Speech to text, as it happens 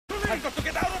I've got to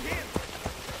get out of here!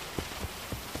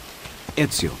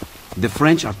 Ezio, the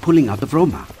French are pulling out of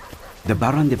Roma. The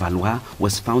Baron de Valois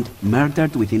was found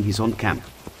murdered within his own camp.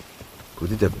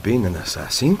 Could it have been an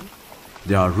assassin?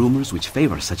 There are rumors which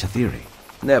favor such a theory.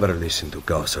 Never listen to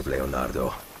gossip,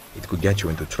 Leonardo. It could get you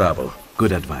into trouble.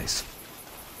 Good advice.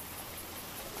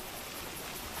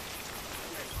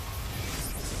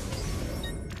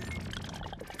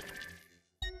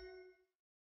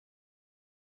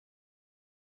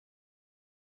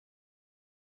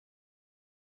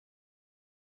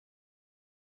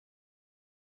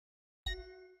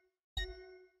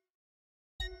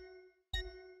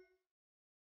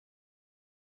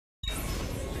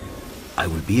 I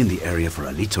will be in the area for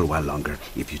a little while longer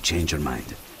if you change your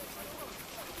mind.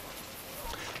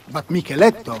 But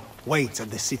Micheletto waits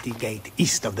at the city gate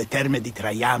east of the Terme di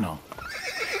Traiano.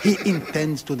 He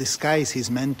intends to disguise his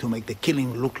men to make the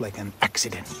killing look like an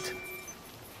accident.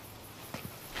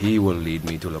 He will lead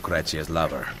me to Lucrezia's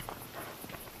lover.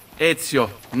 Ezio,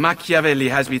 Machiavelli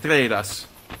has betrayed us.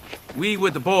 We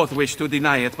would both wish to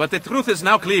deny it, but the truth is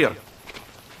now clear.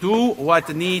 Do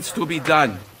what needs to be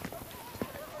done.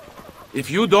 If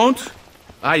you don't,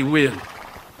 I will.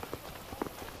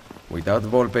 Without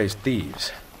Volpe's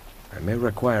thieves, I may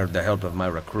require the help of my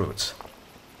recruits.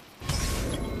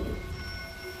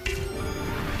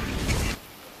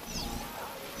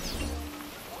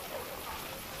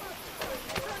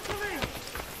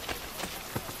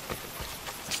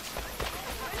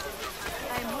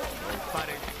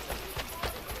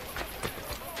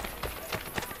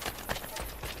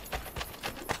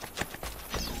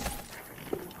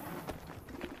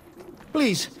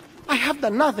 Please, I have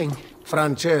done nothing.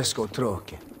 Francesco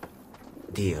Troche.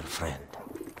 Dear friend,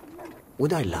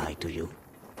 would I lie to you?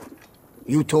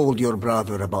 You told your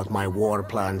brother about my war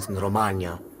plans in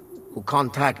Romagna, who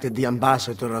contacted the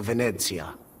ambassador of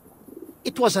Venezia.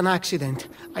 It was an accident.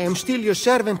 I am still your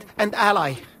servant and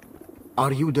ally.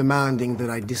 Are you demanding that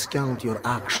I discount your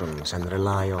actions and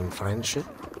rely on friendship?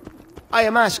 I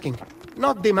am asking,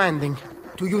 not demanding.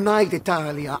 To unite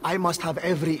Italia, I must have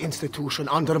every institution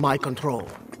under my control.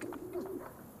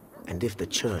 And if the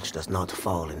Church does not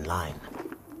fall in line,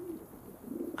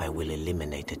 I will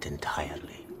eliminate it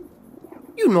entirely.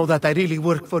 You know that I really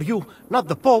work for you, not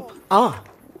the Pope. Ah,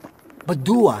 but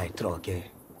do I, Troche?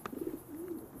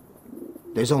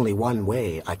 There's only one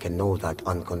way I can know that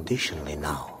unconditionally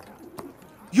now.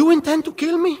 You intend to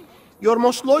kill me? Your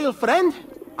most loyal friend?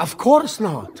 Of course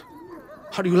not.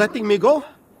 Are you letting me go?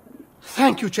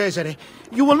 Thank you, Cesare.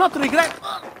 You will not regret...